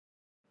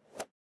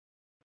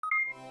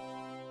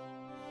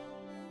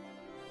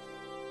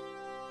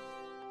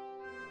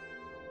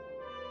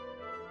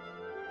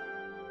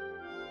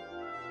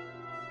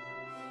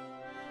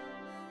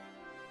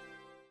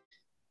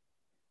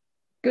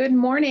Good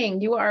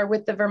morning. You are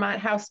with the Vermont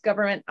House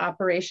Government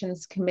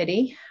Operations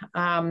Committee.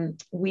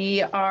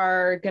 We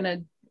are going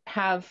to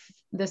have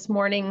this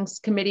morning's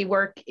committee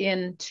work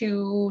in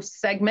two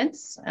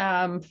segments.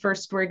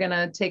 First, we're going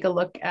to take a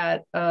look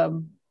at a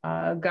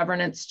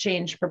governance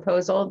change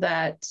proposal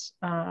that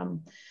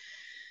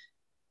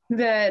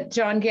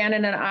John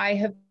Gannon and I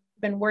have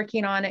been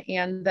working on,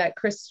 and that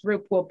Chris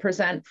Roop will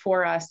present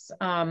for us.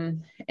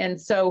 And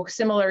so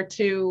similar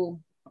to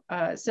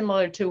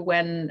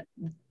when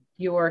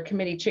your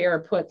committee chair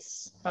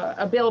puts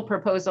a bill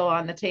proposal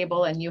on the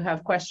table and you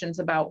have questions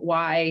about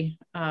why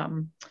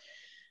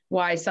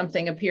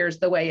something appears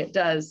the way it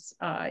does,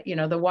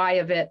 the why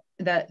of it,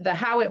 the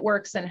how it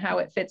works and how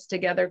it fits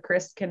together,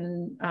 Chris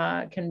can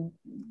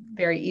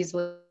very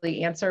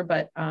easily answer,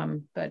 but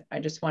I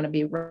just want to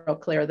be real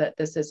clear that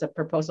this is a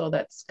proposal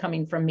that's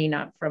coming from me,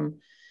 not from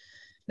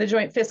the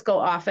Joint Fiscal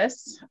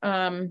Office.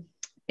 And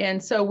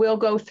so we'll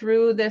go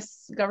through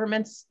this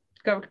governance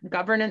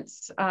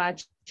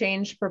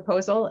change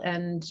proposal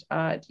and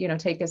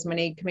take as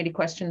many committee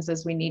questions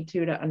as we need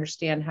to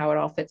understand how it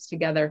all fits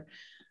together.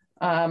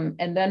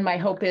 And then my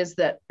hope is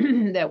that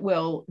that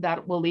will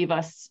leave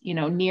us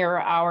near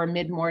our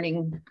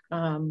mid-morning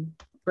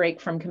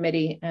break from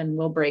committee, and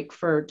we'll break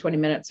for 20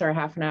 minutes or a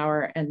half an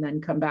hour and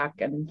then come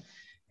back and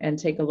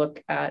take a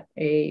look at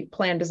a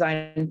plan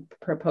design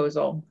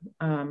proposal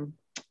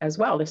as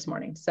well this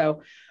morning.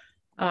 So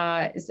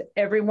is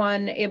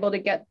everyone able to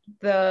get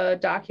the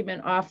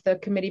document off the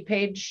committee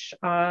page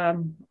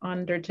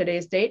under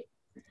today's date?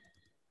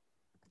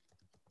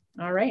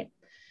 All right.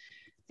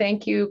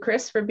 Thank you,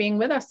 Chris, for being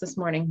with us this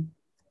morning.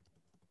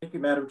 Thank you,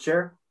 Madam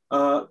Chair.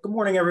 Good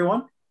morning,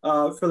 everyone.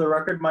 For the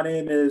record, my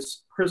name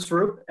is Chris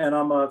Roop, and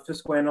I'm a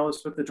fiscal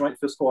analyst with the Joint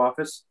Fiscal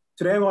Office.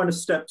 Today, I want to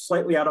step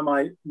slightly out of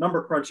my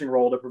number crunching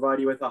role to provide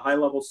you with a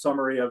high-level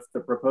summary of the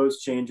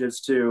proposed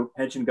changes to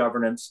pension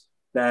governance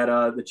that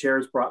the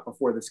chairs brought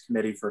before this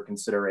committee for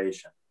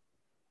consideration.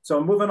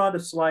 So moving on to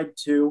slide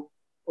 2,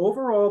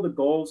 overall, the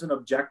goals and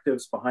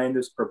objectives behind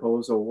this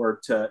proposal were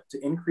to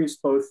increase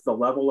both the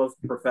level of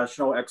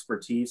professional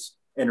expertise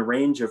and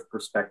range of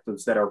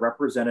perspectives that are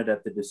represented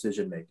at the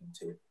decision-making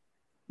table,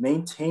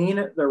 maintain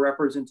the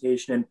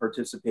representation and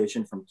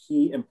participation from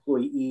key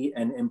employee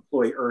and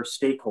employer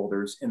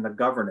stakeholders in the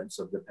governance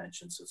of the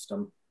pension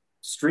system,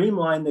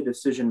 streamline the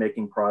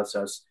decision-making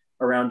process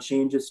around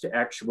changes to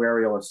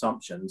actuarial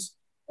assumptions,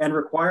 and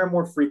require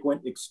more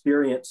frequent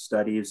experience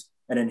studies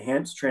and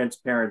enhanced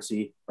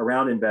transparency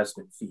around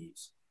investment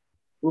fees.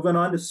 Moving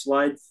on to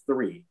slide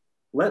 3.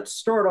 Let's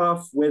start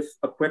off with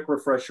a quick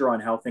refresher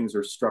on how things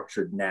are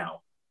structured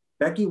now.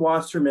 Becky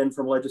Wasserman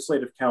from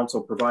Legislative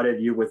Counsel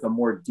provided you with a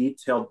more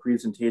detailed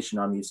presentation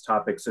on these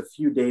topics a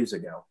few days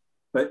ago.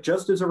 But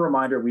just as a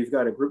reminder, we've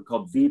got a group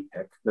called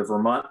VPIC, the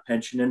Vermont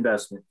Pension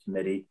Investment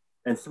Committee,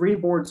 and 3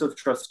 boards of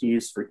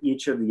trustees for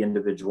each of the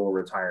individual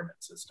retirement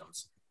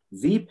systems.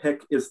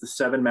 VPIC is the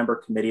 7-member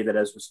committee that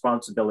has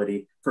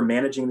responsibility for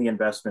managing the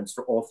investments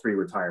for all 3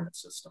 retirement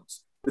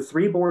systems. The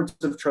 3 boards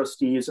of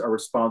trustees are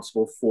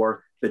responsible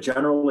for the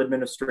general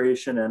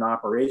administration and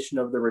operation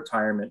of the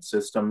retirement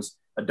systems,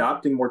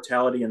 adopting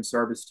mortality and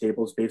service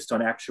tables based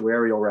on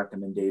actuarial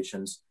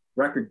recommendations,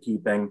 record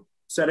keeping,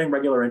 setting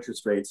regular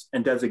interest rates,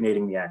 and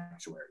designating the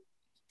actuary.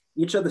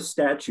 Each of the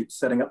statutes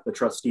setting up the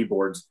trustee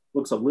boards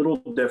looks a little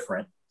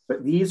different,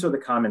 but these are the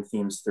common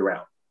themes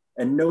throughout.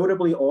 And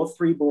notably, all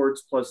 3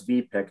 boards plus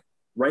VPIC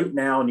right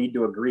now need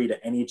to agree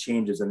to any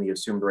changes in the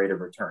assumed rate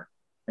of return.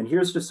 And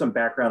here's just some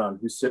background on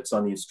who sits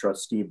on these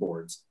trustee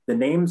boards. The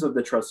names of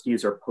the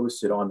trustees are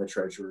posted on the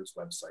Treasurer's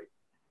website.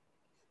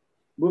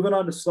 Moving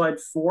on to slide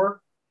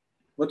 4,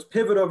 let's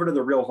pivot over to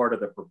the real heart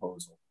of the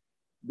proposal.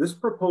 This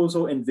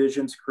proposal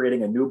envisions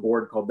creating a new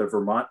board called the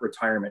Vermont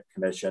Retirement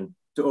Commission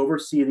to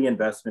oversee the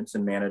investments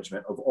and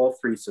management of all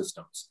 3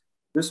 systems.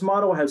 This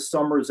model has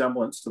some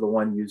resemblance to the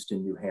one used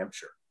in New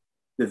Hampshire.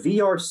 The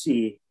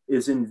VRC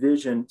is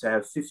envisioned to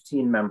have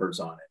 15 members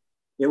on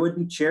it. It would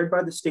be chaired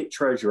by the state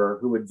treasurer,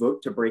 who would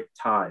vote to break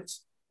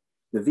ties.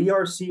 The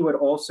VRC would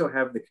also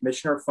have the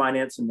Commissioner of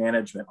Finance and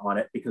Management on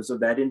it because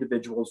of that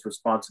individual's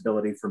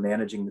responsibility for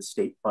managing the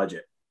state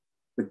budget.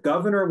 The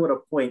governor would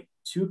appoint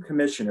 2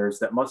 commissioners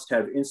that must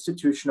have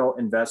institutional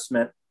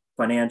investment,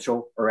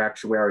 financial, or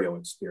actuarial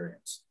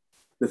experience.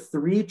 The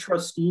 3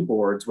 trustee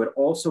boards would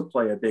also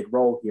play a big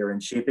role here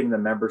in shaping the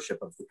membership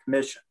of the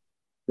commission.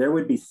 There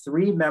would be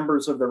 3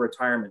 members of the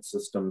retirement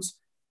systems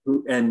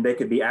and they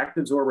could be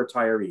actives or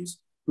retirees,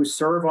 who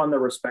serve on the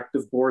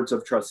respective boards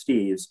of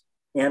trustees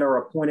and are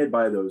appointed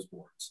by those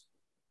boards.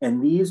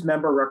 And these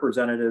member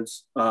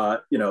representatives,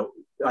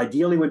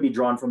 ideally would be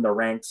drawn from the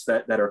ranks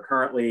that are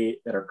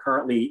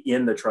currently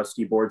in the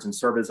trustee boards and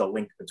serve as a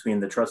link between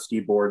the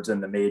trustee boards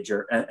and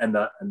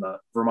the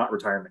Vermont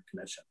Retirement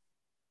Commission.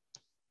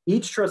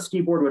 Each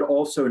trustee board would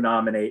also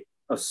nominate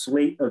a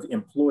slate of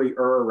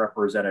employer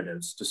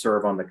representatives to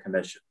serve on the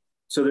commission.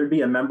 So there'd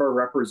be a member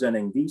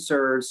representing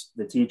VSERS,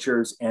 the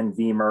teachers, and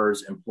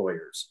VMERS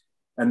employers.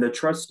 And the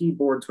trustee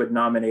boards would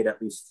nominate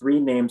at least 3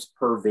 names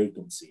per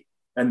vacancy,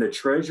 and the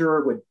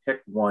treasurer would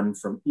pick one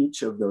from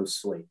each of those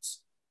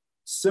slates.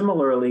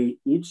 Similarly,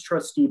 each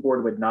trustee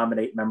board would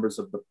nominate members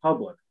of the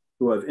public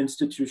who have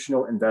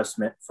institutional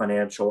investment,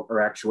 financial, or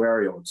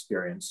actuarial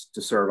experience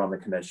to serve on the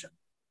commission.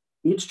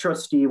 Each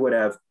trustee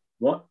board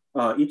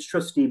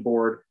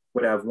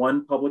would have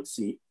one public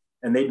seat,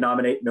 and they'd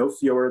nominate no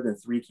fewer than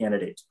 3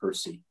 candidates per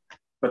seat.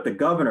 But the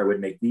governor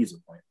would make these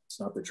appointments,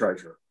 not the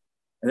treasurer.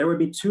 And there would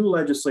be 2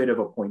 legislative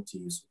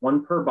appointees,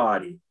 one per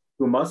body,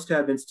 who must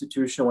have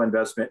institutional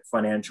investment,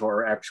 financial,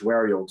 or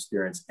actuarial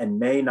experience and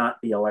may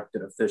not be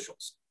elected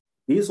officials.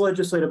 These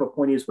legislative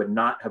appointees would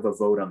not have a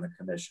vote on the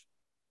commission.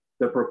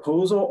 The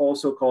proposal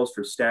also calls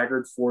for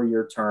staggered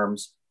 4-year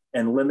terms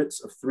and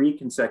limits of 3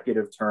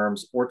 consecutive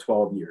terms or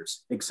 12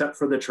 years, except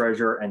for the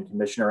treasurer and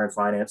commissioner in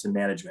finance and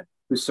management,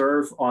 who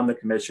serve on the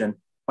commission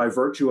by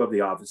virtue of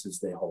the offices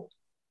they hold.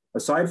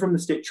 Aside from the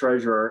state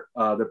treasurer,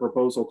 the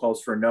proposal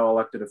calls for no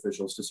elected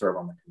officials to serve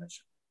on the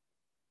commission.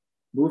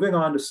 Moving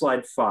on to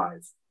slide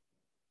 5.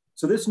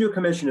 So this new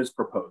commission is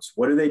proposed.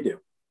 What do?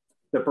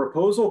 The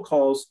proposal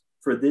calls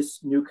for this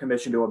new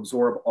commission to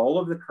absorb all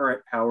of the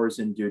current powers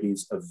and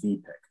duties of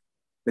VPIC.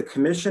 The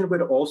commission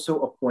would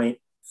also appoint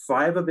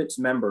 5 of its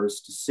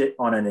members to sit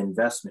on an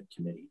investment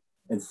committee,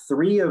 and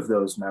 3 of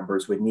those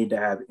members would need to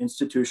have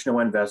institutional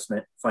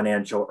investment,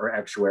 financial, or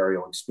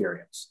actuarial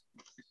experience.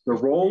 The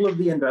role of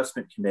the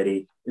investment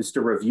committee is to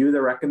review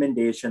the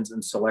recommendations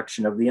and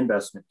selection of the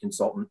investment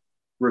consultant,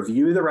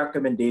 review the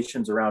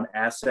recommendations around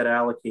asset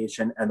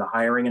allocation and the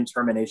hiring and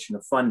termination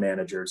of fund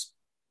managers,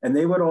 and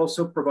they would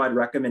also provide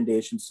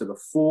recommendations to the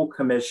full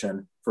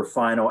commission for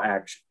final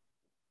action.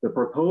 The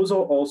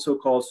proposal also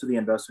calls for the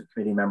investment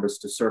committee members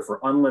to serve for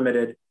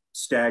unlimited,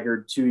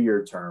 staggered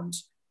 2-year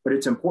terms. But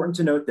it's important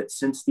to note that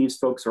since these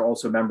folks are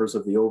also members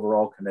of the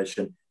overall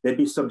commission, they'd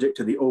be subject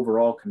to the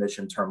overall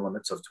commission term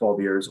limits of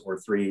 12 years or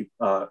 3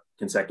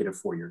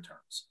 consecutive 4-year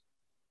terms.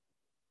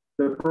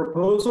 The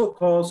proposal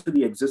calls for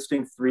the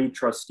existing 3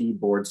 trustee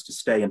boards to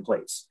stay in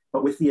place,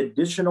 but with the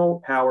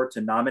additional power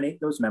to nominate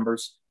those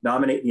members,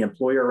 nominate the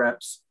employer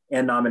reps,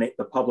 and nominate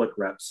the public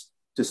reps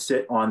to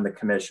sit on the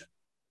commission.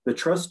 The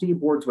trustee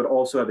boards would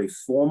also have a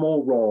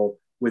formal role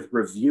with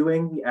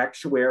reviewing the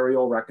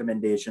actuarial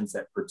recommendations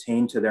that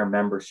pertain to their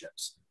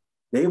memberships.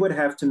 They would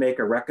have to make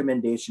a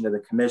recommendation to the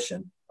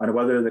commission on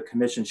whether the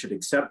commission should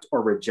accept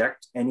or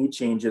reject any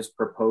changes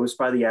proposed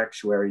by the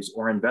actuaries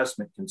or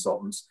investment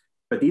consultants,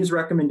 but these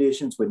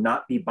recommendations would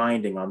not be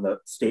binding on the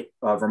state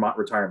Vermont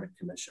Retirement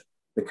Commission.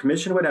 The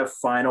commission would have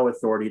final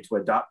authority to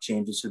adopt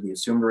changes to the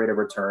assumed rate of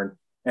return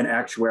and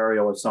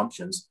actuarial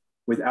assumptions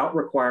without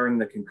requiring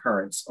the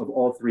concurrence of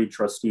all 3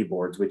 trustee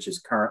boards, which is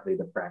currently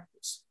the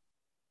practice.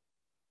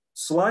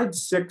 Slide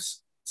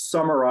 6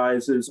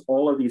 summarizes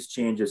all of these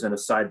changes in a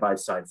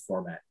side-by-side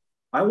format.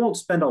 I won't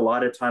spend a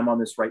lot of time on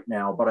this right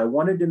now, but I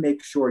wanted to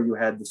make sure you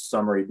had the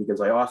summary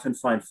because I often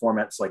find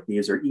formats like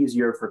these are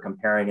easier for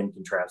comparing and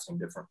contrasting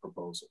different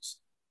proposals.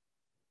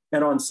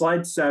 And on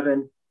slide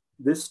 7,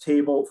 this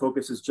table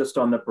focuses just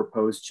on the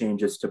proposed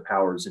changes to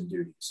powers and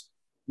duties.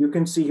 You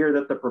can see here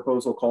that the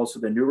proposal calls for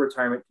the new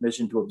Retirement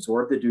Commission to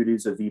absorb the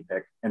duties of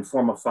VPIC and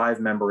form a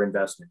 5-member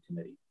investment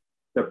committee.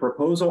 The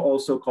proposal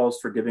also calls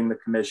for giving the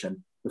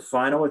commission the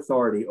final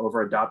authority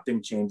over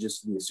adopting changes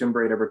to the assumed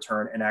rate of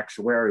return and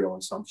actuarial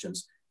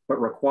assumptions,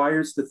 but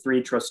requires the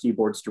 3 trustee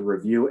boards to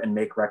review and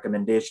make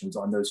recommendations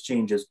on those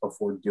changes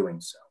before doing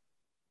so.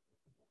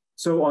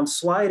 So on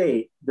slide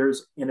 8,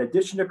 there's, in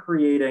addition to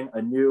creating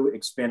a new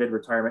expanded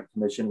retirement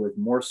commission with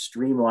more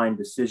streamlined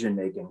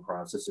decision-making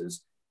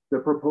processes, the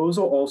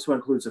proposal also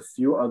includes a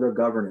few other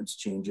governance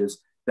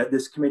changes that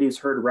this committee's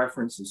heard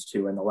references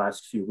to in the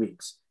last few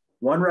weeks.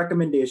 One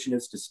recommendation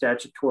is to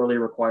statutorily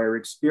require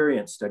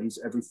experience studies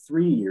every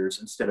 3 years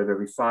instead of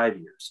every 5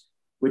 years,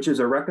 which is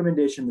a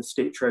recommendation the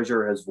state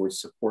treasurer has voiced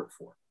support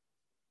for.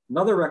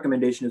 Another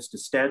recommendation is to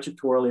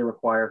statutorily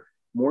require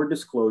more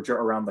disclosure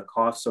around the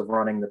costs of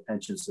running the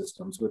pension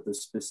systems with a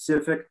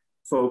specific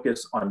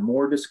focus on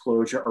more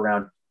disclosure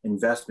around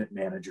investment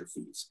manager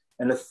fees.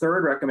 And a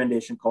third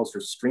recommendation calls for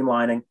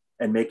streamlining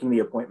and making the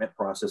appointment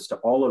process to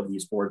all of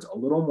these boards a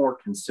little more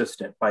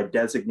consistent by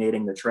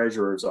designating the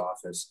treasurer's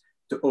office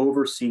to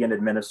oversee and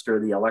administer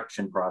the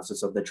election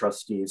process of the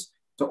trustees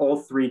to all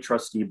 3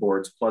 trustee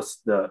boards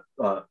plus the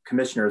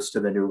commissioners to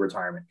the new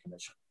Retirement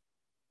Commission.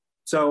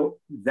 So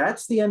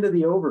that's the end of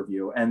the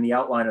overview and the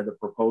outline of the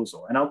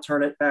proposal. And I'll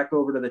turn it back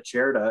over to the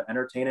chair to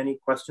entertain any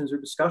questions or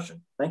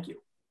discussion. Thank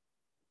you.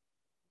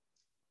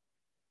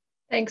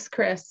 Thanks,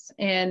 Chris.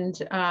 And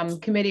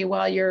committee,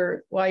 while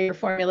you're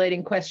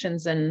formulating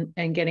questions and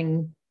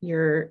getting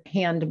your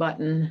hand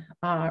button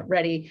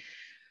ready,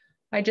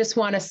 I just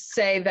want to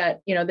say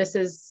that, you know, this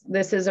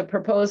is a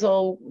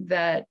proposal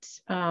that,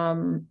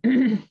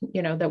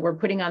 you know, that we're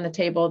putting on the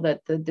table,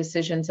 that the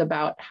decisions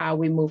about how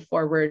we move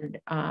forward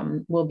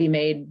will be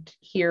made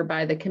here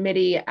by the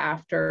committee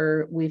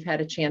after we've had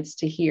a chance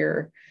to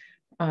hear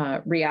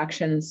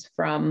reactions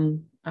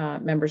from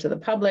members of the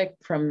public,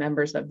 from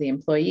members of the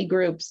employee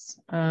groups,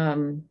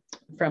 from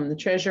the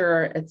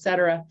treasurer, et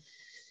cetera.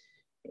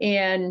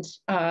 And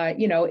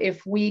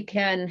if we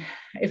can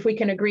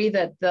agree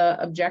that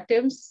the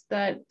objectives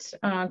that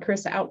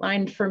Chris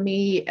outlined for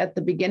me at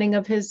the beginning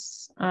of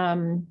his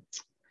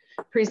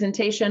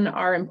presentation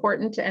are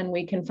important, and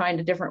we can find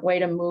a different way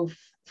to move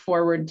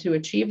forward to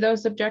achieve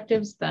those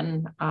objectives,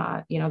 then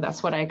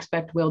that's what I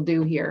expect we'll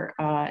do here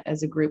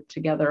as a group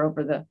together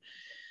over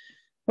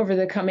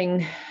the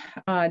coming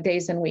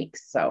days and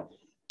weeks. So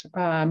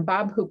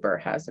Bob Hooper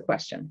has a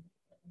question.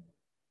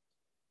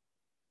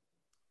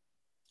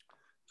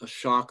 A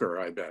shocker,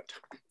 I bet.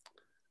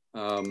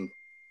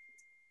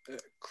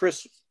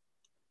 Chris,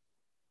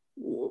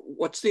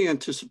 what's the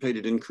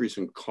anticipated increase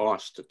in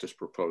cost that this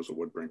proposal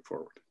would bring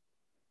forward?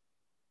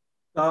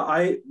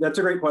 That's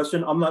a great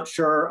question. I'm not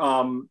sure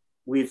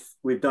we've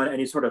done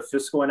any sort of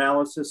fiscal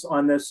analysis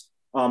on this.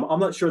 I'm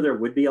not sure there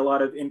would be a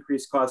lot of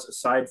increased costs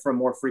aside from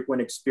more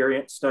frequent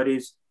experience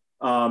studies.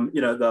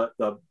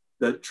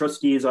 The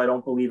trustees, I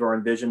don't believe, are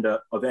envisioned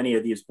of any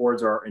of these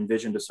boards are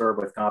envisioned to serve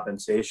with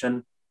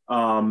compensation.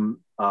 And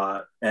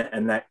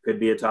that could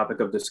be a topic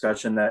of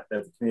discussion that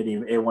the committee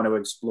may want to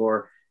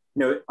explore.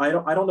 I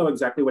don't know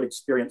exactly what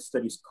experience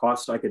studies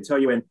cost. I can tell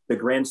you in the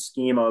grand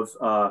scheme of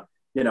a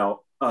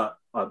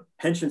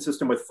pension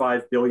system with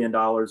 $5 billion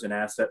in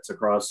assets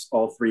across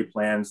all three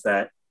plans,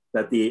 that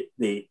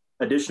the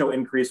additional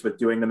increase with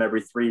doing them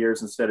every 3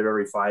 years instead of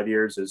every 5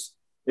 years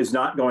is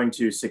not going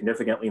to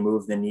significantly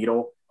move the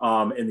needle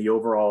in the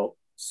overall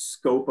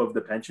scope of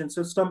the pension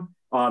system.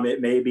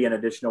 It may be an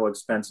additional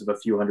expense of a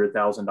few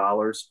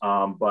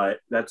 $100,000, but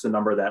that's a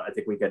number that I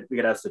think we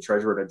could ask the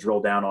treasurer to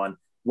drill down on.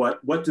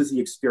 What does the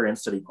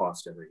experience study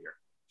cost every year?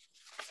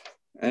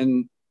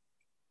 And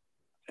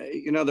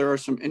there are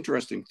some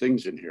interesting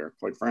things in here,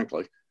 quite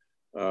frankly,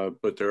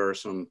 but there are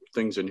some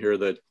things in here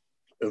that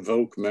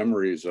evoke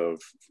memories of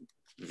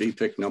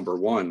VPIC number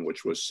 1,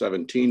 which was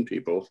 17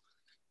 people,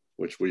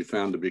 which we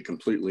found to be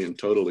completely and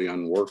totally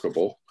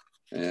unworkable.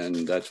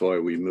 And that's why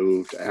we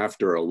moved,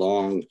 after a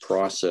long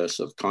process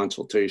of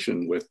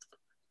consultation with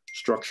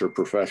structure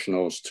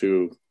professionals,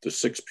 to the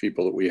 6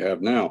 people that we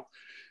have now.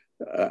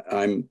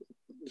 I'm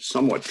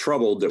somewhat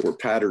troubled that we're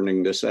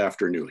patterning this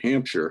after New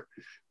Hampshire,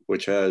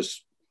 which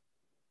has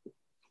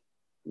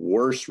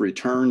worse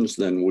returns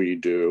than we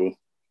do,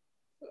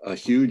 a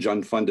huge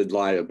unfunded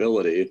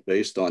liability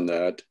based on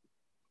that,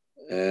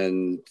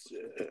 and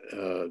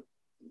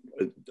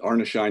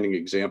aren't a shining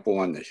example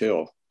on the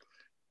Hill.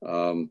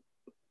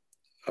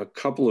 A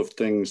couple of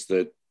things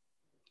that,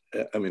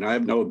 I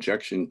have no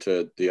objection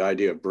to the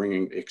idea of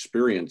bringing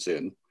experience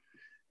in.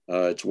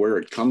 It's where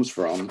it comes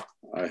from.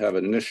 I have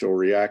an initial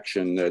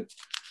reaction that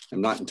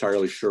I'm not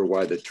entirely sure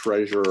why the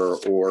treasurer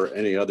or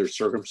any other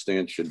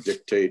circumstance should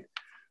dictate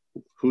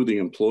who the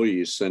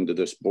employees send to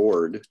this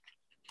board.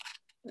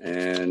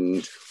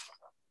 And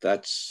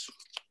that's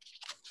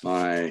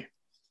my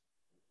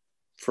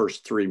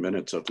first 3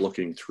 minutes of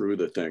looking through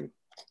the thing.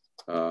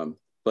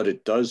 But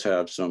it does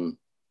have some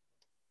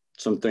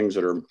things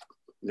that are,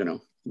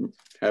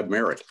 have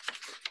merit.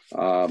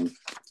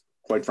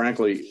 Quite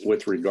frankly,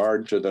 with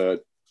regard to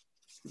the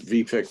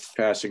VPIC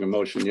passing a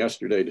motion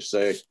yesterday to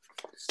say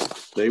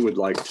they would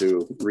like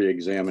to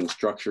re-examine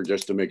structure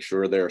just to make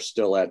sure they're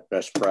still at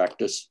best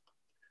practice,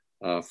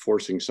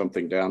 forcing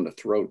something down the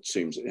throat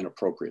seems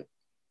inappropriate.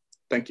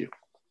 Thank you.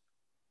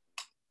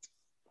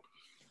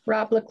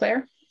 Rob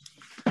Leclerc.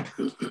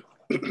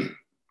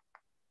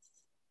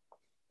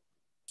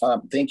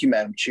 Thank you,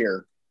 Madam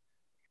Chair.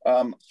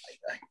 I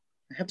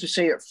have to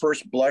say at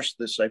first blush,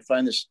 I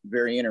find this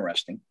very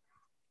interesting.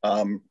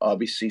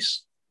 Obviously,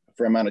 a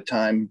fair amount of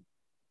time,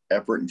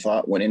 effort, and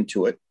thought went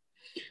into it.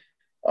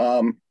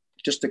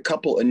 Just a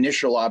couple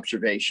initial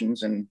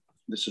observations, and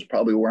this is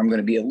probably where I'm going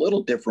to be a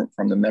little different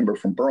from the member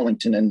from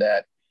Burlington in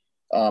that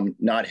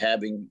not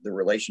having the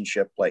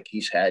relationship like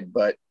he's had,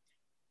 but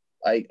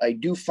I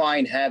do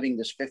find having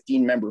this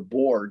 15-member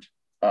board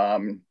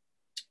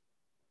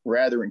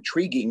rather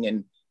intriguing.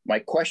 And my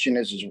question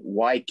is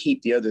why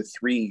keep the other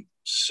 3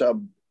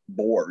 sub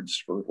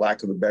boards, for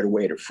lack of a better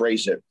way to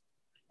phrase it?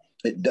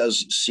 It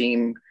does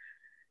seem,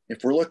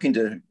 if we're looking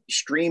to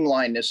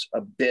streamline this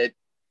a bit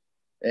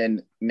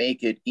and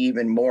make it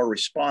even more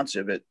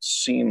responsive, it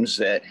seems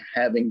that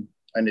having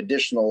an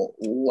additional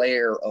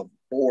layer of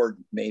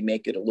board may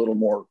make it a little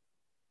more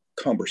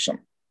cumbersome.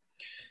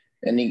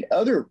 And the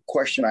other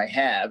question I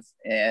have,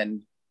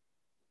 and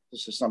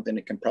this is something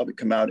that can probably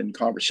come out in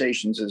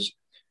conversations, is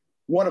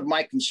one of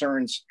my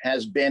concerns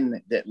has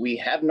been that we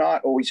have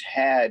not always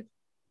had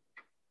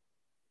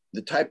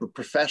the type of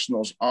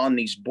professionals on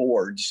these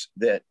boards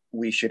that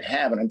we should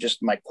have. And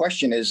my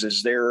question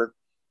is there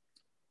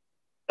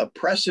a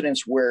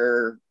precedence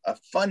where a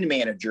fund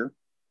manager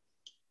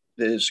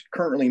that is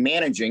currently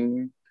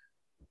managing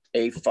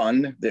a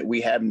fund that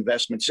we have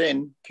investments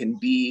in can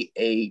be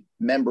a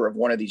member of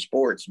one of these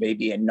boards,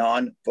 maybe a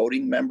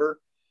non-voting member,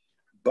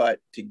 but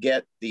to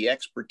get the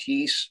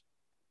expertise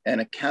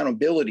and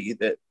accountability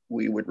that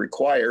we would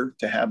require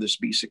to have this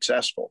be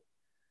successful.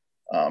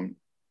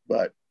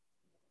 But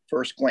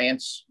first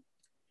glance,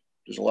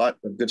 there's a lot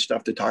of good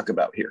stuff to talk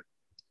about here.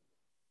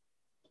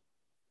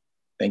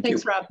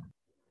 Thanks, Rob.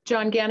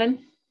 John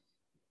Gannon.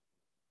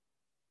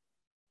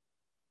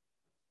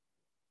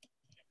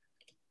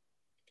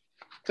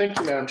 Thank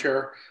you, Madam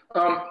Chair.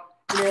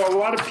 You know, a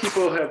lot of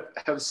people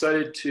have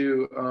cited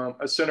to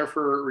a Center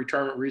for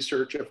Retirement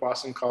Research at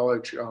Boston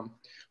College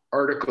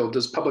article,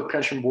 does public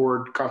pension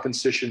board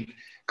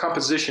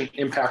composition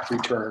impact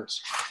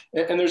returns?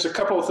 And there's a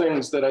couple of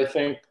things that I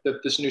think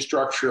that this new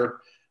structure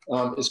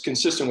is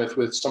consistent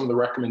with some of the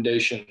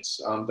recommendations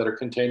that are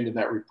contained in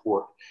that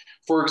report.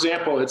 For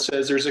example, it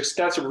says there's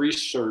extensive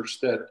research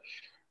that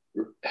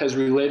has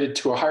related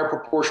to a higher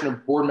proportion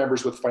of board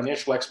members with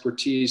financial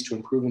expertise to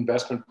improve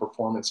investment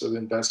performance of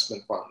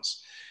investment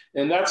funds.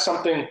 And that's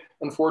something,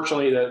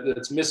 unfortunately,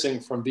 that's missing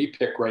from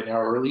VPIC right now,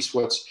 or at least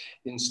what's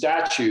in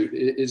statute,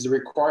 is the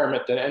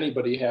requirement that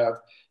anybody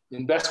have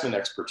investment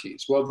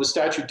expertise. Well, the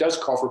statute does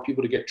call for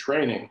people to get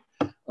training.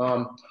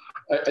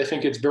 I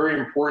think it's very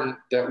important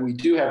that we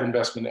do have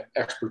investment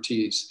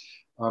expertise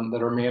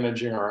that are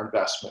managing our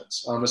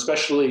investments,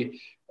 especially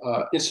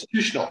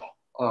institutional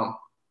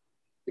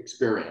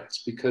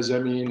experience, because I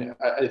mean,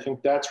 I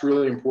think that's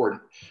really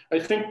important. I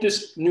think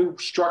this new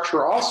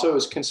structure also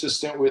is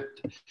consistent with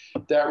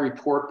that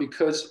report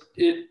because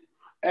it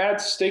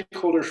adds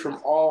stakeholders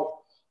from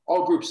all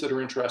groups that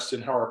are interested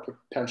in how our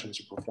pensions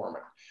are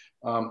performing.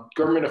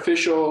 Government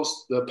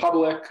officials, the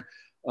public,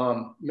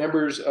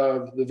 members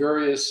of the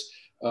various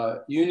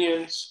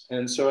unions.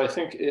 And so I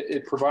think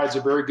it provides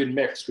a very good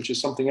mix, which is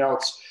something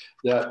else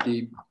that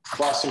the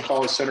Boston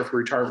College Center for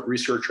Retirement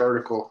Research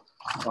article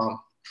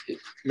it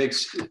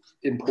makes it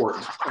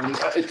important. And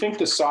I think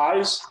the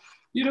size,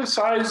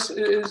 size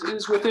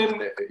is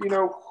within,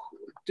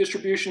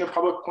 distribution of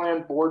public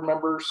plan board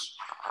members.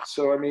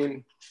 So, I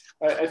mean,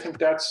 I think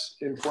that's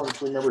important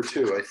to remember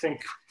too. I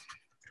think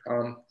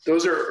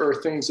those are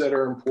things that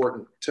are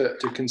important to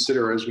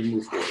consider as we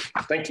move forward.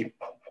 Thank you.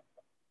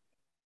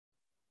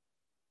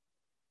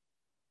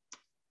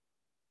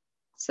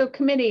 So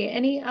committee,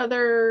 any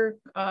other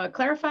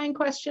clarifying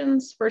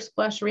questions, first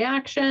blush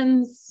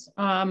reactions?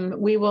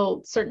 We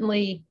will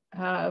certainly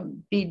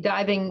be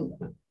diving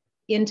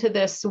into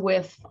this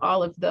with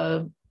all of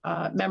the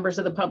members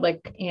of the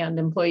public and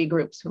employee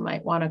groups who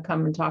might want to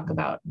come and talk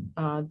about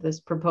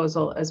this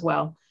proposal as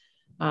well.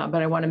 But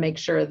I want to make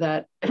sure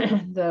that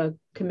the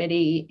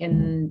committee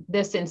in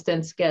this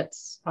instance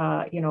gets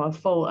a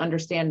full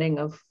understanding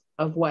of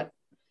what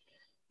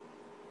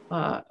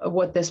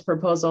this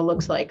proposal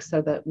looks like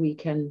so that we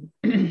can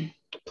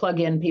plug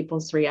in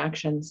people's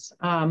reactions.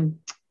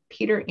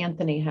 Peter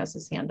Anthony has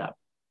his hand up.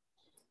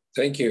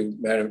 Thank you,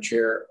 Madam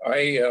Chair.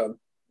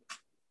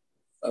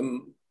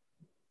 I'm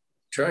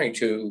trying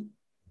to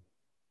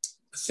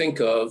think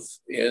of,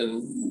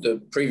 in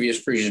the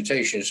previous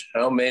presentations,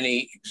 how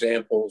many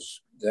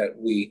examples that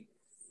we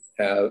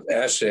have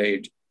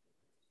assayed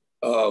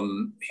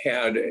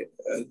had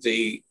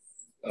the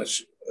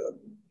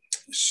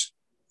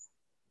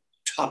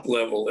top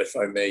level, if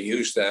I may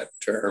use that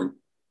term,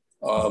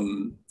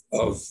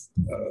 of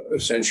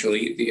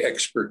essentially the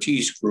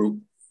expertise group,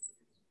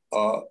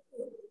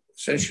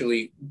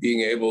 essentially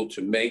being able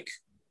to make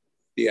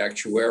the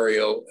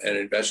actuarial and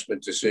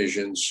investment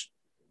decisions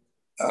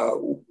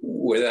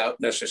without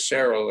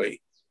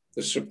necessarily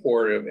the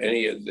support of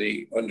any of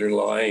the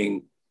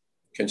underlying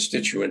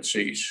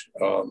constituencies.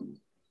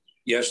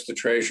 Yes, the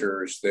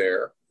treasurer is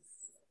there,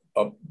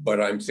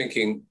 but I'm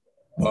thinking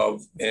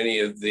of any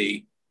of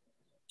the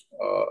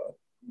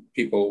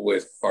people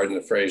with, pardon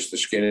the phrase, the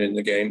skin in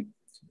the game.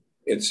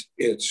 I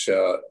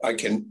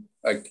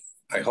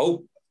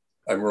hope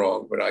I'm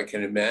wrong, but I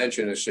can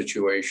imagine a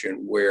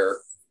situation where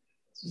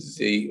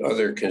the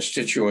other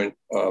constituent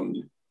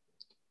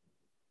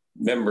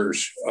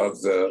members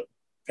of the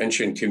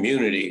pension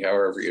community,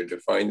 however you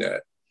define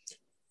that,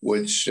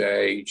 would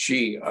say,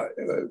 gee,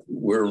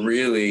 we're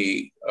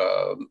really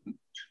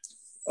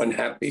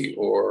unhappy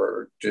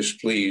or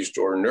displeased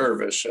or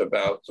nervous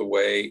about the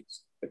way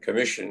the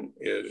commission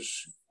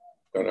is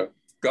going to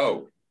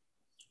go.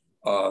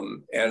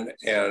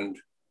 And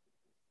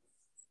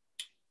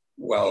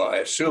while I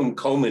assume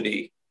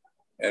comity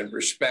and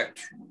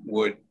respect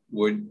would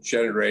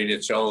generate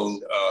its own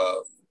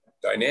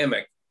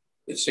dynamic,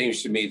 it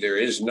seems to me there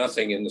is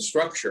nothing in the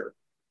structure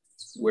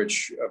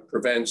which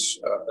prevents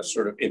a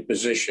sort of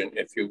imposition,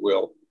 if you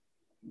will,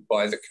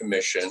 by the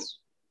commission,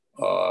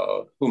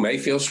 who may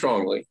feel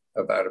strongly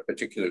about a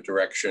particular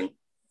direction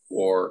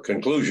or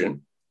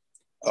conclusion,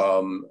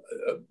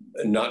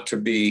 not to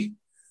be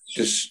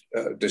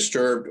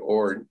disturbed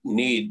or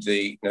need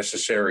the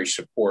necessary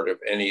support of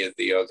any of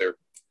the other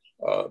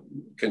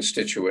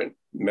constituent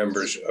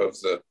members of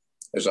the,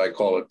 as I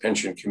call it,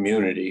 pension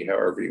community,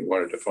 however you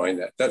want to define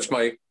that. That's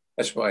my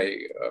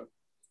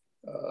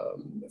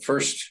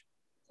first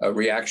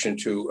reaction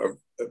to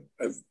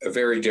a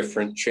very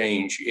different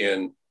change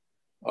in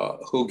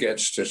who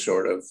gets to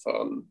sort of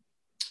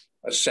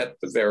set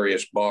the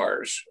various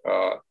bars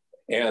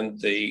and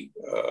the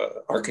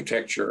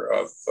architecture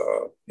of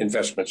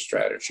investment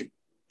strategy.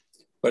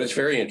 But it's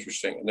very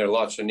interesting, and there are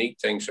lots of neat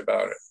things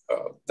about it.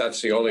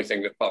 That's the only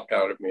thing that popped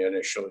out at me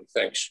initially.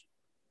 Thanks.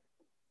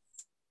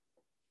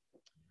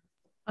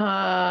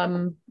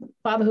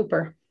 Bob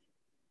Hooper.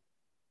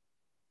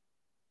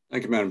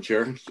 Thank you, Madam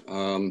Chair.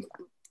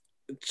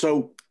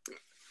 So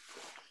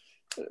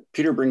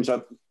Peter brings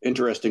up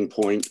interesting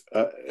point.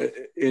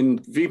 In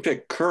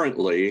VPIC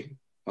currently,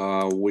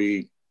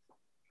 we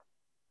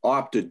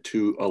opted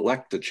to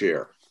elect the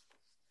chair,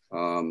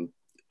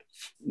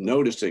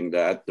 noticing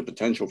that the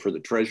potential for the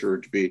treasurer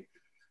to be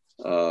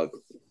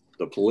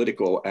the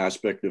political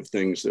aspect of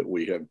things that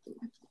we have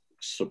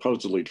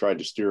supposedly tried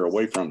to steer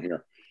away from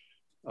here,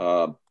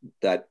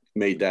 that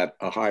made that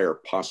a higher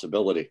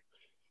possibility.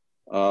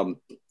 The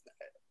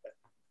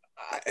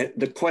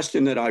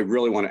question that I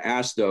really want to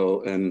ask,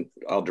 though, and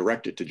I'll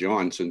direct it to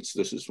John, since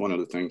this is one of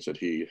the things that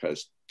he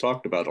has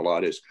talked about a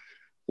lot, is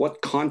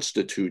what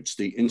constitutes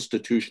the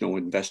institutional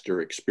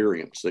investor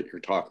experience that you're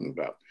talking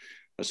about?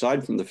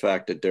 Aside from the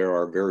fact that there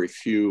are very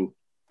few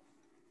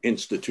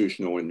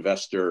institutional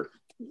investor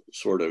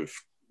sort of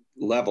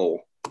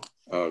level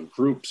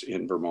groups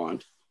in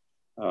Vermont,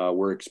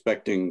 we're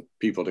expecting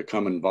people to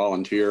come and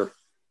volunteer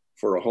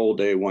for a whole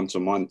day once a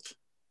month.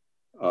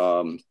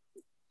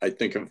 I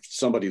think of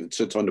somebody that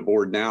sits on the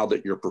board now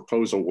that your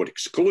proposal would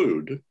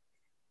exclude,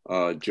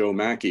 Joe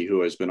Mackey,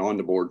 who has been on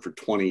the board for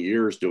 20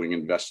 years doing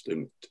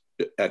investing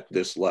at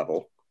this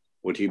level.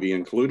 Would he be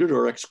included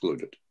or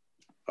excluded?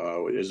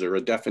 Is there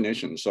a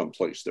definition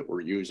someplace that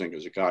we're using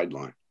as a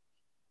guideline?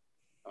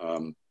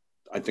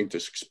 I think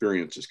this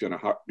experience is going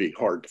to be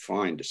hard to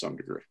find to some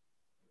degree.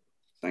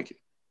 Thank you.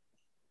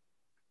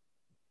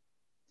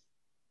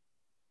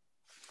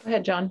 Go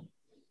ahead, John.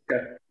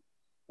 Okay.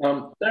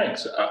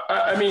 Thanks.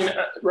 I mean,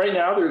 right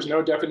now there's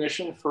no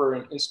definition for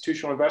an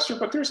institutional investor,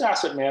 but there's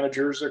asset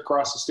managers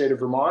across the state of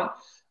Vermont.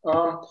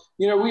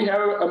 You know, we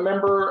have a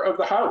member of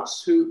the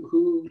House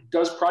who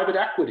does private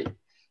equity.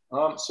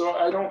 So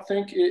I don't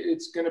think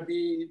it's going to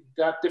be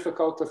that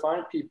difficult to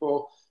find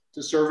people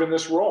to serve in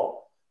this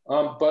role.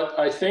 But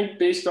I think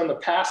based on the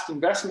past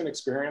investment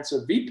experience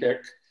of VPIC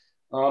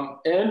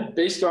and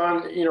based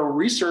on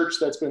research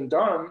that's been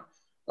done,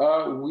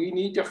 we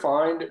need to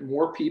find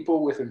more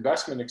people with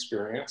investment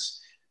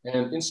experience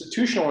and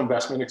institutional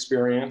investment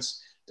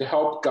experience to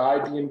help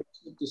guide the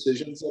investment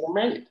decisions that are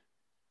made.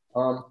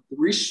 The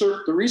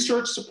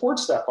research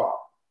supports that, Bob.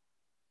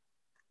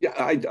 Yeah,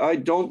 I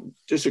don't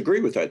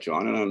disagree with that,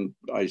 John. And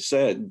I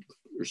said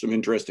there's some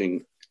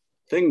interesting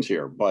things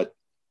here, but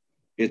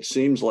it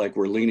seems like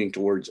we're leaning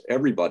towards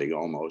everybody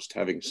almost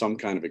having some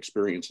kind of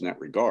experience in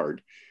that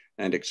regard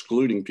and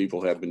excluding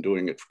people who have been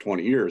doing it for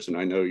 20 years. And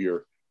I know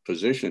your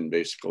position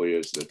basically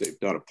is that they've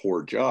done a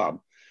poor job,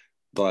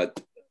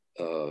 but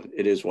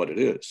it is what it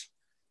is.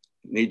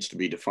 It needs to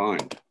be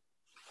defined.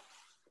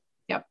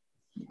 Yep.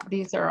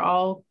 These are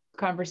all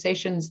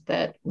conversations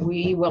that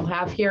we will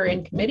have here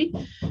in committee.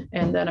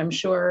 And then I'm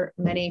sure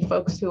many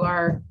folks who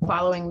are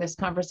following this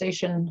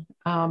conversation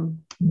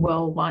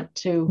will want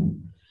to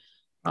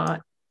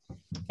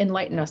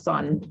enlighten us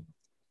on.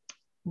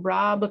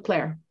 Rob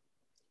LeClaire.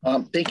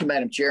 Thank you,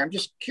 Madam Chair. I'm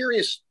just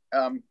curious,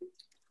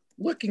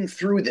 looking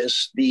through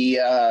this, the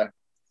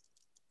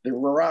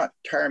Vermont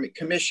Retirement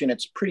Commission,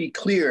 it's pretty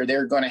clear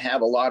they're going to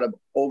have a lot of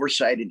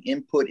oversight and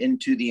input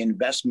into the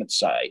investment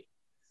side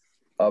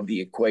of the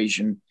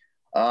equation.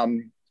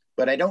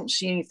 But I don't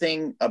see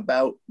anything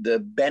about the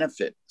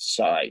benefit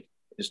side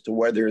as to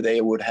whether they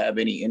would have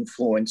any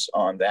influence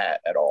on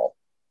that at all.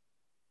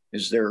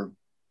 Is there?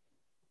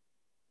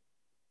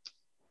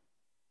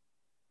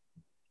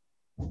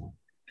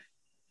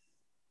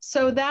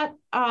 So that,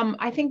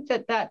 I think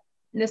that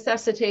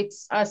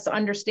necessitates us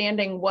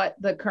understanding what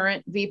the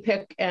current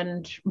VPIC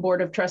and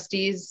Board of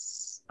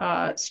Trustees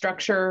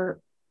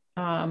structure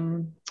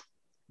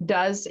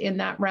does in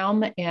that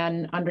realm,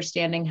 and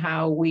understanding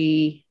how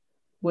we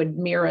would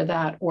mirror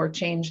that or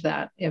change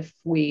that if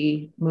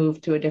we move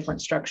to a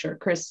different structure.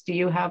 Chris, do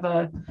you have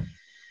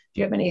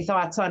any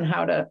thoughts on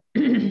how to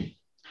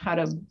how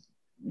to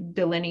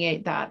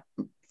delineate that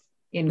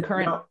in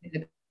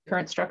the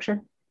current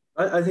structure?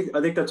 I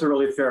think that's a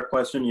really fair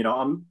question.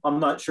 I'm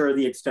not sure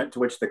the extent to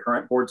which the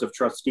current boards of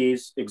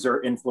trustees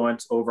exert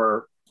influence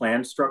over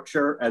plan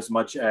structure as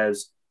much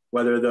as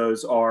whether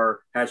those are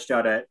hashed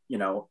out at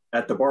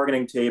the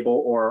bargaining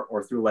table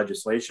or through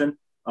legislation.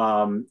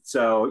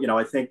 So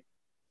I think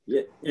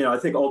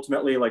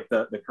ultimately, like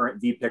the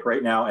current VPIC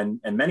right now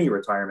and many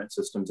retirement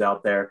systems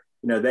out there,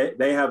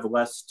 they have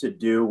less to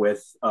do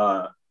with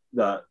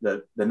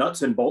the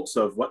nuts and bolts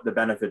of what the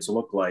benefits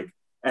look like,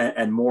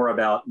 and more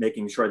about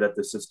making sure that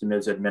the system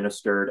is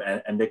administered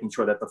and making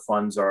sure that the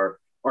funds are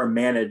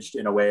managed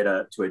in a way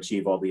to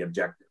achieve all the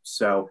objectives.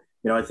 So,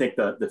 I think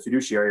the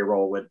fiduciary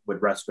role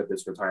would rest with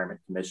this retirement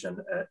commission,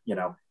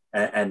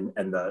 and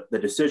the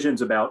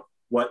decisions about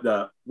what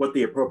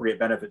the appropriate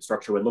benefit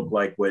structure would look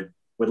like would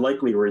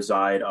likely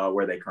reside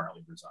where they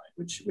currently reside,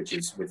 which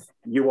is with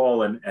you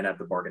all and at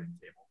the bargaining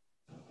table.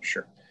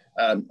 Sure.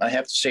 I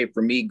have to say,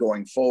 for me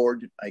going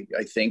forward,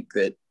 I think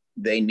that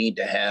they need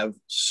to have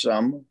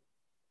some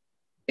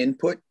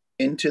input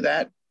into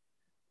that.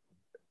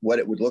 What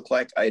it would look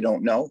like, I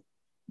don't know,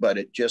 but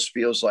it just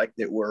feels like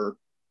that we're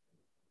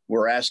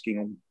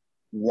asking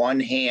one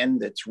hand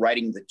that's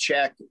writing the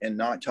check and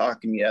not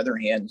talking to the other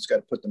hand that's got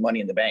to put the money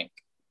in the bank.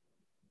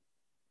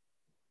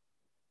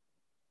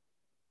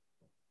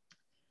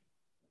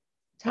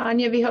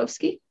 Tanya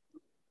Vihovsky.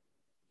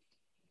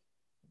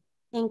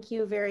 Thank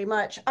you very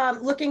much.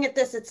 Looking at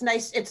this, it's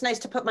nice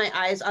to put my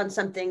eyes on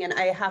something, and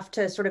I have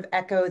to sort of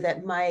echo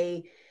that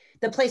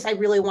the place I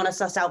really want to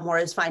suss out more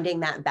is finding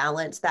that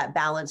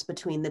balance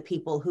between the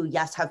people who,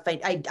 yes,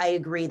 I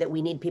agree that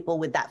we need people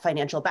with that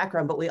financial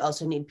background, but we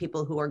also need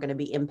people who are going to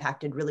be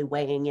impacted, really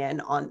weighing in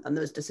on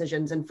those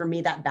decisions. And for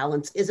me, that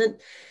balance isn't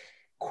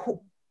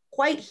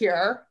quite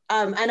here.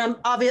 And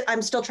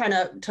I'm still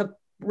trying to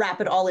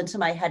wrap it all into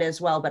my head as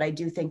well, but I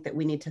do think that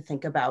we need to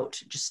think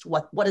about just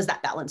what does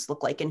that balance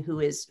look like, and who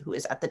is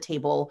at the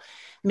table,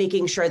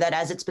 making sure that,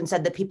 as it's been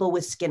said, the people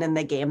with skin in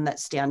the game that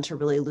stand to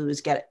really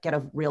lose get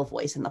a real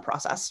voice in the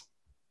process.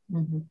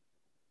 Mm-hmm.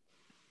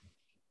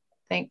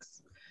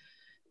 Thanks.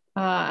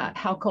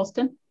 Hal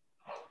Colston.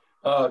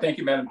 Thank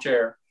you, Madam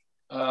Chair.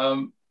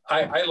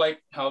 I like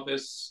how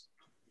this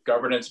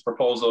governance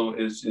proposal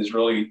is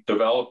really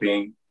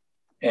developing.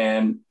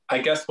 And I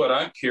guess what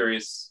I'm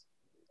curious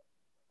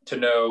to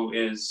know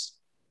is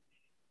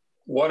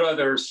what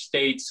other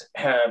states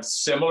have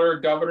similar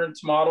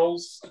governance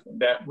models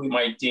that we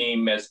might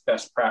deem as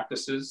best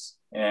practices,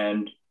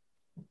 and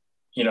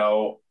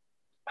how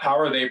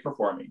are they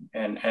performing,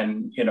 and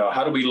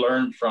how do we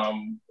learn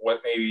from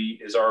what maybe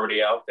is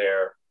already out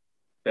there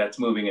that's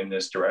moving in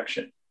this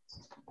direction?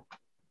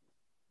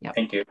 Yep.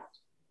 Thank you.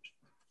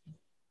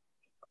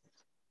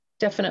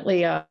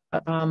 Definitely a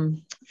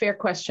fair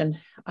question.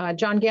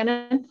 John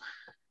Gannon.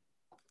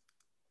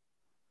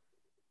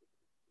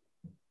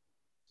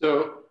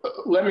 So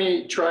let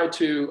me try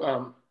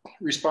to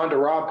respond to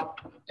Rob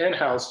and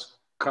Hal's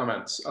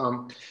comments.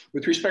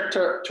 With respect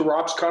to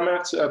Rob's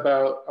comments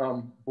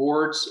about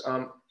boards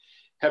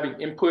having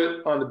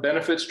input on the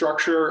benefit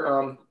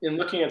structure, in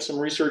looking at some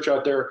research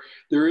out there,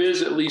 there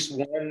is at least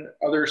one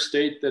other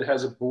state that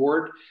has a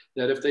board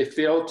that, if they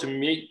fail to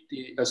meet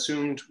the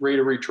assumed rate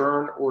of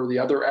return or the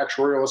other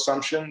actuarial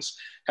assumptions,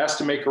 has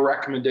to make a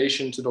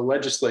recommendation to the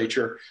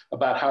legislature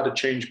about how to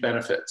change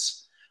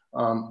benefits.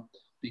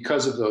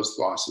 Because of those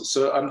losses.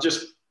 So I'm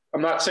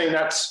not saying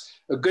that's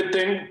a good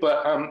thing,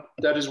 but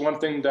that is one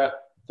thing that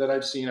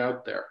I've seen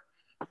out there.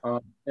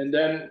 And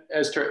then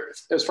as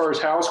far as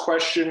Hal's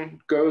question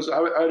goes,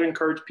 I'd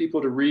encourage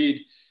people to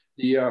read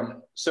the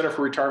Center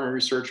for Retirement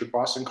Research at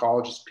Boston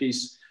College's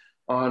piece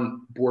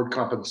on board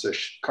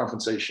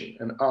compensation.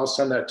 And I'll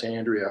send that to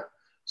Andrea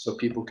so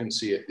people can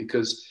see it,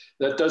 because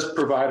that does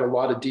provide a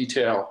lot of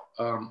detail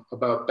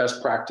about best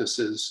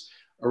practices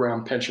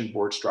around pension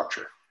board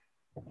structure.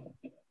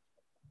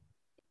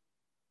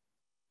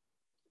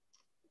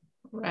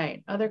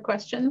 Right. Other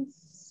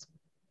questions?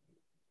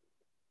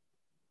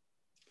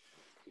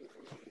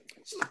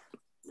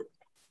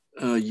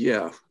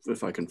 Yeah,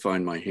 if I can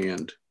find my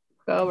hand.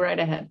 Go right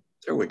ahead.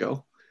 There we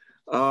go.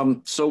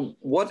 So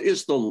what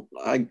is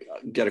I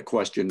get a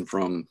question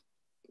from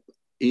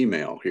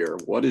email here.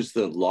 What is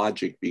the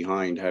logic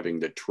behind having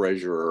the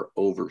treasurer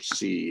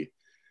oversee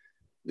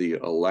the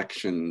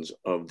elections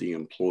of the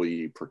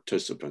employee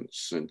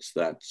participants, since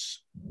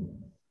that's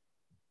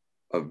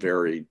a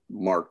very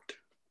marked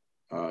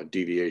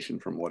deviation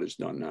from what is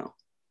done now?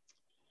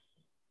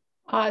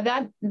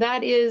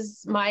 That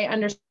is my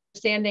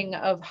understanding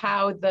of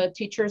how the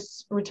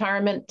teachers'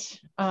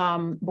 retirement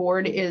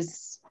board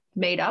is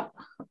made up.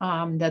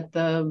 That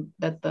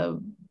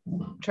the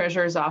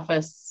treasurer's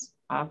office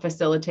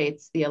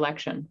facilitates the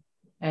election,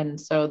 and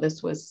so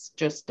this was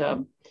just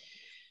a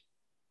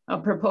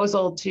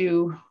proposal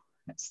to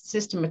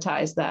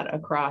systematize that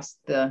across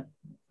the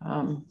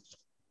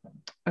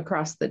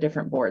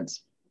different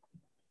boards.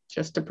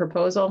 Just a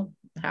proposal.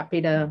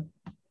 Happy to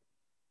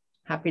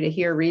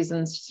hear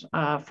reasons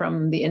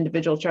from the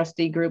individual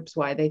trustee groups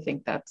why they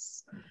think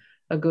that's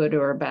a good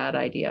or a bad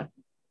idea.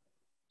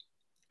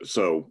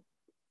 So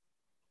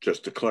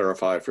just to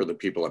clarify for the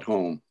people at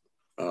home,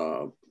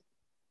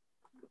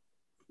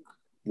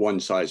 one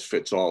size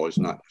fits all is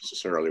not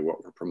necessarily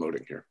what we're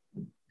promoting here.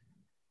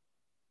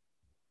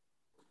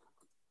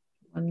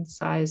 One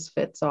size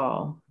fits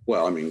all.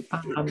 Well, I mean,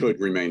 it could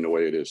remain the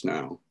way it is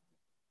now,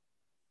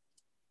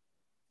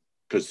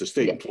 because the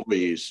state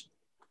employees,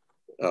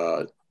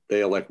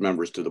 they elect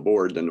members to the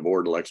board, then the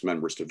board elects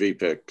members to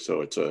VPIC.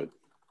 So it's a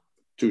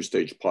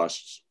two-stage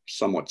process,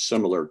 somewhat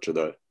similar to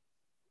the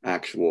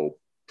actual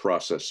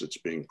process that's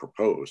being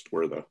proposed,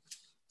 where the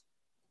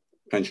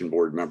pension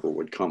board member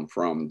would come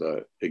from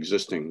the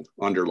existing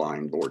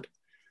underlying board.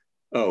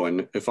 Oh,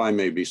 and if I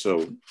may be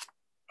so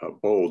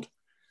bold,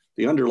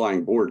 the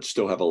underlying boards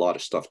still have a lot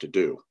of stuff to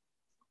do.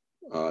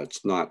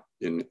 It's not,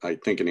 I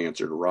think, in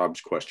answer to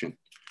Rob's question.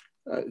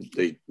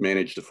 They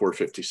manage the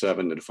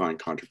 457, the defined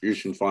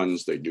contribution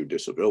funds. They do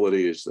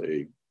disabilities.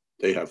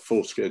 They have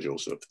full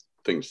schedules of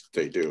things that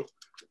they do.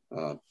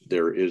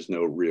 There is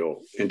no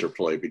real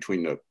interplay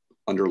between the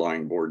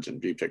underlying boards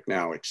and VPIC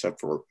now,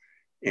 except for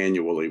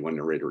annually when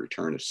the rate of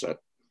return is set.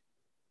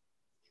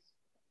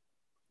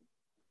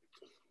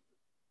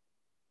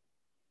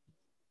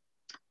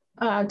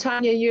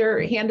 Tanya,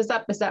 your hand is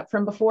up. Is that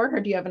from before, or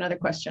do you have another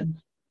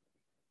question?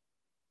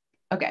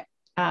 Okay,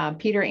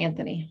 Peter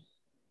Anthony.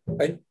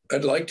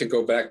 I'd like to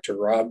go back to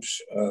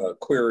Rob's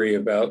query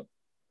about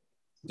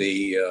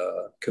the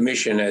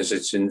commission as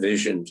it's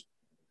envisioned.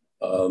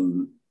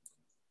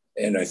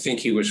 And I think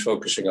he was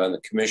focusing on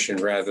the commission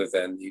rather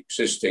than the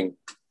existing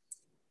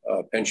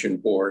pension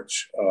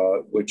boards,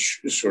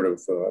 which sort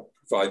of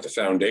provide the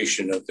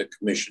foundation of the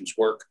commission's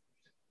work.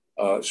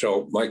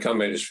 So my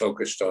comment is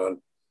focused on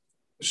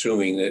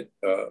assuming that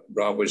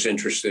Rob was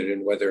interested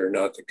in whether or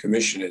not the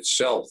commission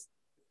itself,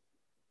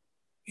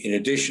 in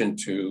addition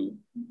to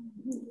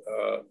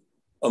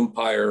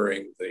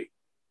umpiring the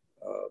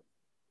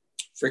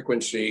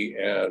frequency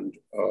and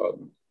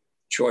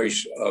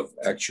choice of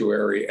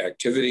actuary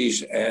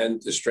activities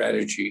and the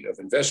strategy of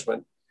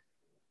investment,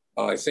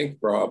 I think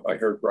I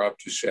heard Rob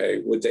to say,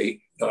 would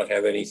they not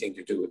have anything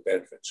to do with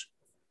benefits?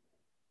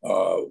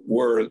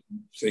 Were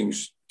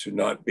things to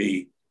not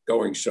be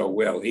going so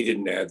well? He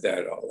didn't add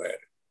that, I'll add it.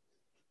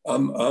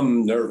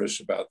 I'm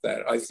nervous about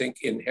that. I think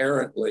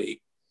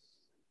inherently,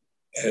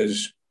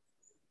 as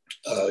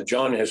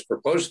John has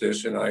proposed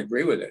this, and I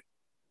agree with it,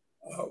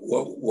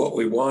 what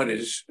we want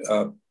is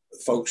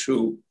folks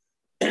who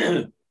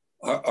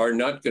are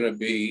not going to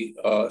be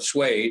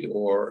swayed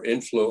or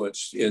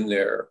influenced in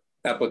their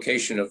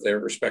application of their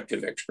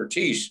respective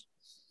expertise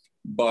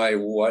by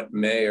what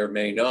may or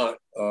may not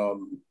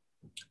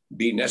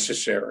be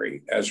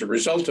necessary as a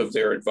result of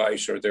their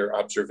advice or their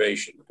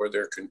observation or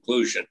their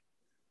conclusion.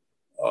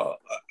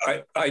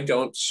 I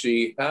don't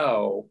see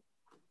how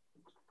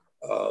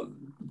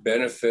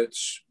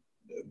benefits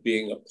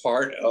being a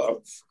part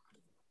of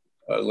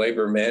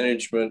labor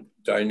management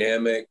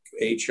dynamic,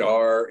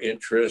 HR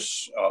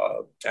interests,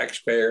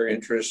 taxpayer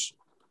interests,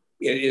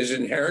 it is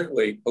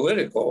inherently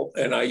political.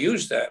 And I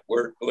use that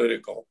word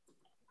political,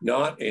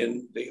 not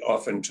in the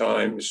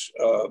oftentimes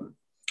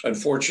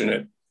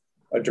unfortunate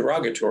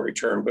derogatory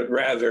term, but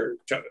rather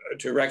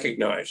to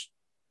recognize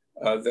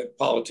that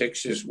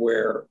politics is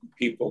where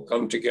people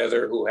come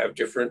together who have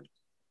different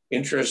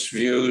interests,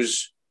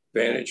 views,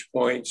 vantage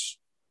points,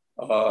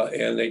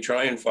 and they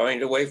try and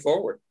find a way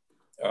forward.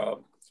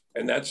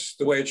 And that's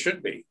the way it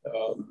should be,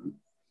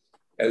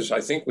 as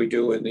I think we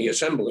do in the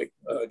Assembly,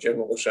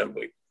 General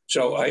Assembly.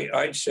 So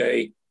I'd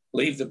say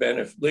leave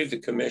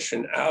the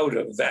commission out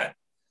of that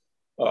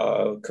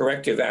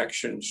corrective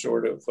action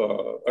sort of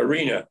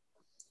arena.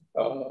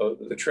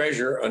 The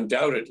treasurer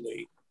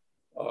undoubtedly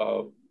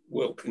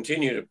will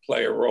continue to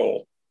play a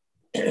role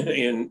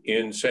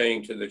in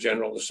saying to the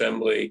General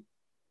Assembly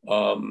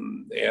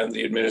and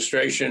the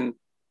administration,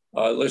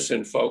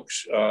 listen,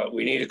 folks,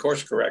 we need a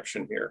course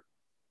correction here.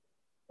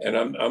 And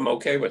I'm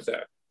okay with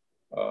that.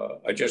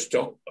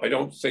 I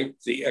don't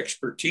think the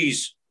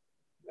expertise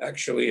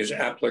actually is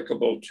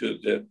applicable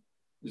to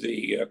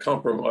the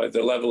compromise,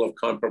 the level of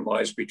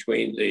compromise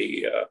between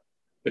the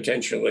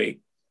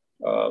potentially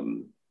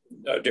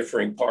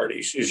differing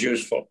parties is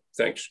useful.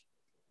 Thanks.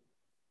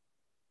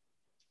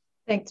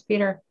 Thanks,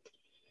 Peter.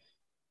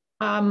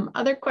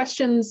 Other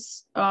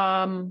questions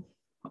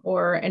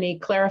or any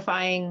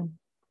clarifying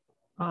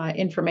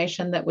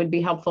information that would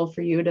be helpful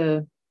for you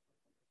to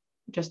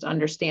just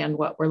understand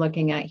what we're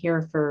looking at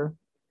here for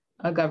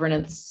a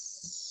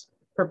governance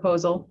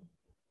proposal?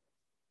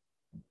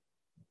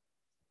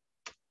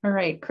 All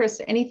right, Chris,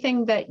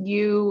 anything that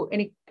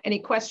any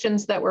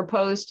questions that were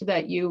posed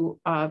that you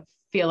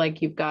feel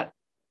like you've got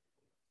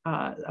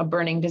a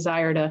burning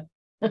desire to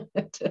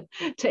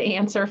to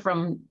answer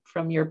from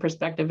your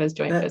perspective as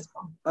joint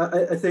fiscal?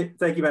 I think,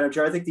 thank you, Madam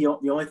Chair. I think the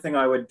only thing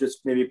I would just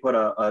maybe put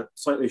a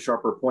slightly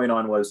sharper point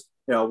on was,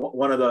 you know,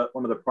 one of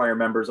the prior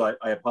members, I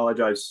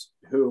apologize,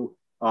 who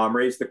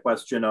raised the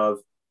question of,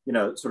 you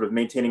know, sort of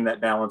maintaining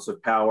that balance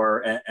of power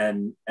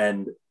and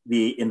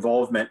the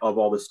involvement of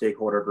all the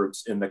stakeholder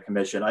groups in the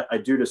commission. I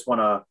do just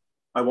want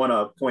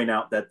to point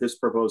out that this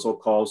proposal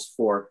calls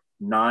for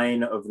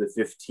 9 of the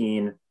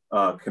 15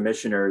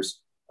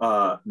 commissioners.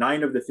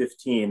 9 of the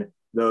 15,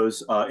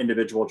 those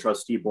individual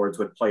trustee boards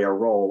would play a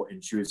role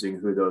in choosing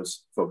who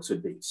those folks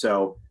would be.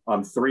 So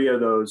 3 of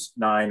those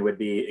 9 would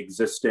be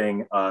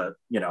existing,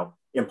 you know,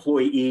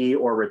 employee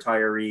or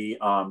retiree,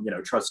 you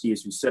know,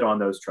 trustees who sit on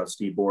those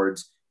trustee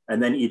boards.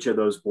 And then each of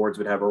those boards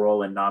would have a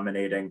role in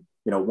nominating,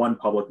 you know, 1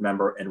 public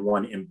member and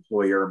 1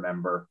 employer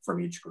member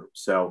from each group.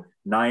 So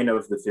 9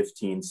 of the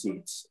 15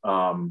 seats,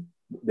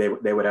 they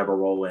would have a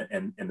role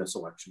in the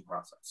selection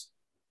process.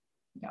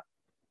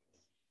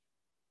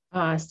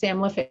 Yeah.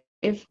 Sam Lefebvre.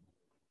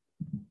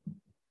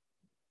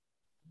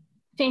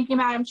 Thank you,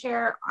 Madam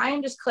Chair. I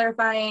am just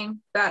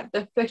clarifying that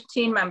the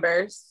 15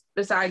 members,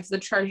 besides the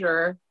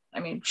treasurer,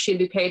 I mean, she'd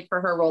be paid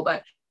for her role,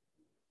 but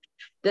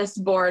this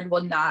board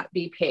will not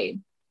be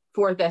paid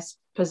for this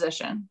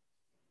position.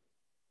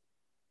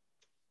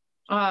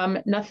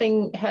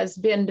 Nothing has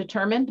been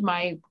determined.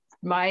 My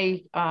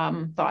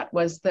thought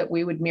was that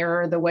we would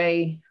mirror the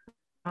way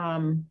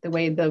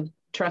the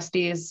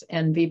trustees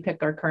and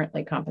VPIC are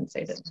currently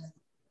compensated.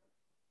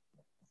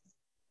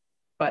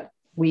 But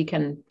we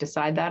can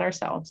decide that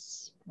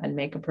ourselves and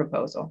make a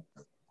proposal.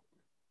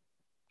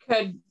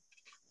 could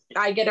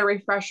I get a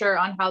refresher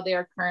on how they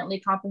are currently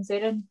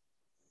compensated?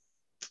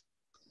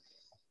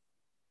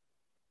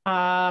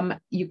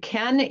 You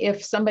can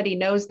if somebody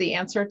knows the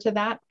answer to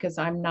that, because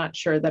I'm not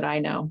sure that I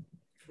know.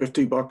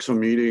 $50 a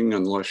meeting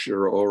unless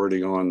you're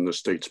already on the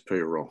state's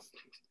payroll.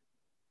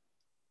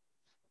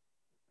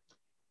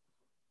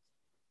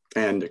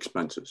 And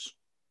expenses,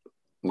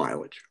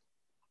 mileage.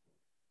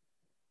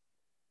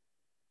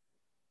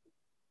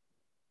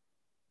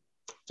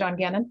 John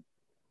Gannon?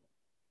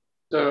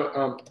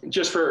 So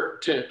just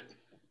to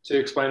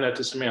explain that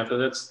to Samantha,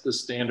 that's the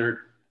standard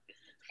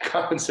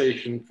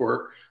compensation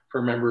for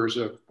members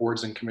of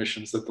boards and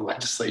commissions that the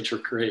legislature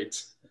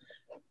creates.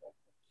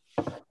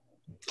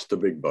 It's the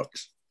big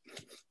bucks.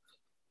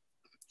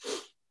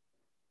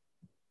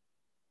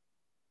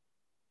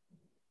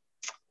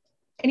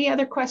 Any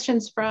other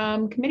questions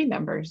from committee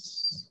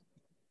members?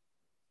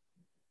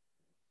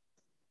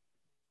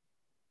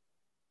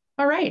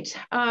 All right.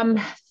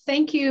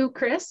 Thank you,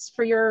 Chris,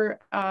 for your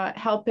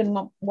help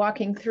in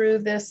walking through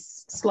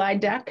this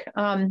slide deck.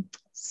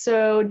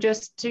 So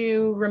just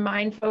to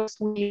remind folks,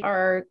 we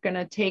are going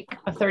to take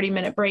a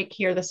 30-minute break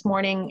here this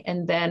morning,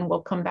 and then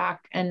we'll come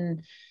back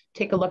and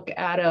take a look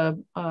at a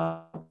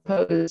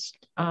proposed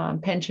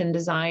pension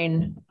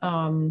design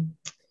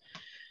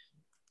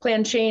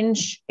plan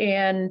change.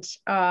 And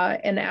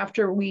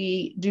after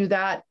we do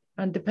that,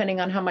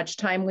 depending on how much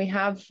time we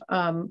have,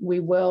 we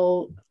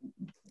will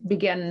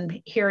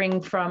begin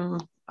hearing from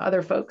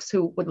other folks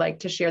who would like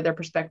to share their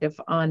perspective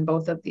on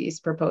both of these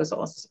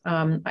proposals.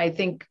 I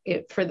think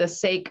for the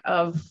sake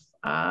of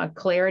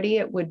clarity,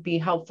 it would be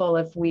helpful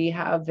if we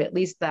have at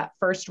least that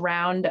first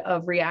round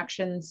of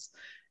reactions.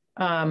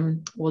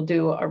 We'll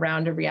do a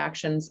round of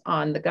reactions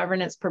on the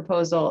governance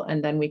proposal,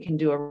 and then we can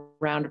do a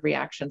round of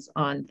reactions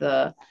on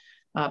the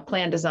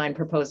plan design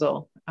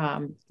proposal.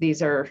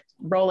 These are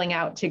rolling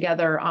out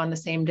together on the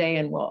same day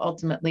and will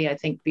ultimately, I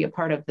think, be a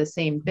part of the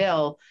same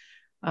bill.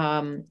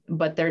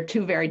 But they're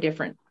two very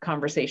different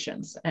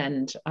conversations,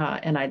 and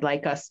I'd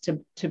like us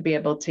to be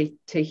able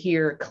to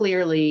hear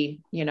clearly,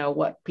 you know,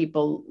 what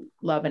people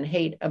love and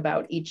hate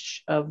about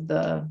each of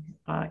the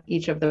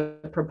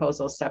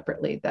proposals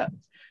separately that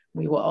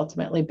we will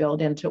ultimately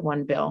build into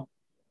one bill.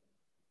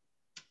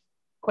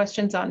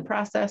 Questions on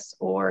process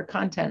or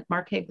content?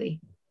 Mark Higley.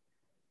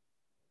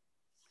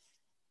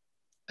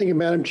 Thank you,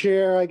 Madam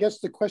Chair. I guess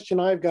the question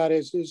I've got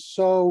is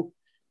so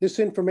this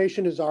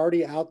information is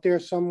already out there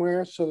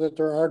somewhere so that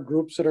there are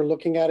groups that are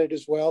looking at it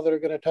as well that are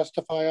going to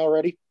testify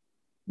already?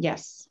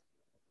 Yes.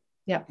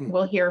 Yeah,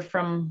 we'll hear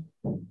from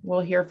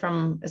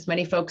as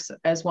many folks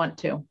as want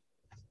to.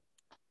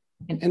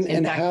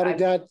 And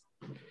fact,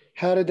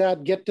 how did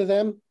that get to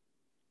them?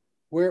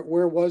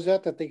 Where was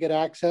that they could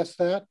access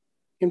that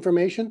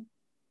information?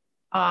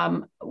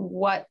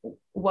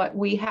 What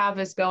we have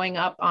is going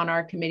up on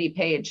our committee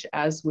page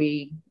as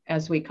we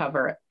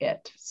cover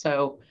it.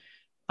 So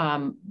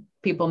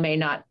people may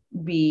not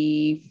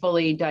be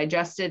fully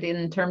digested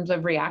in terms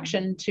of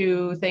reaction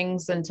to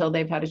things until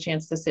they've had a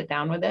chance to sit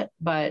down with it.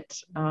 But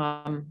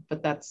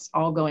that's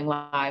all going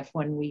live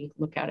when we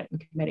look at it in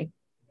committee.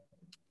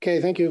 Okay,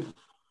 thank you.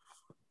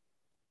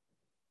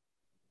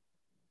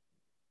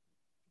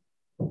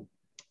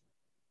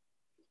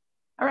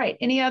 All right,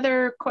 any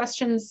other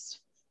questions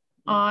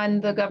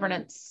on the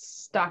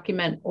governance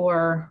document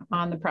or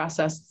on the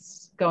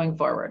process going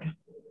forward?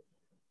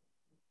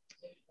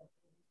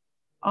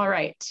 All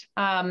right,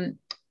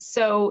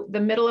 so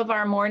the middle of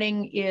our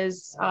morning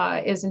is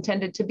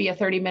intended to be a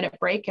 30-minute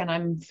break, and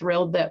I'm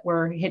thrilled that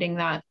we're hitting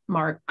that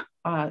mark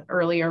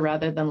earlier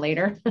rather than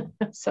later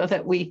so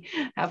that we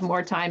have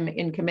more time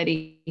in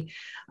committee.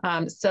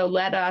 So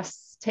let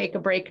us take a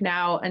break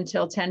now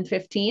until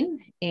 10:15,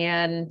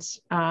 and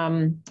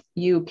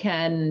you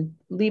can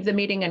leave the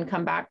meeting and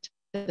come back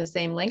to the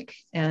same link,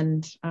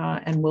 and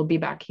we'll be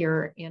back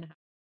here in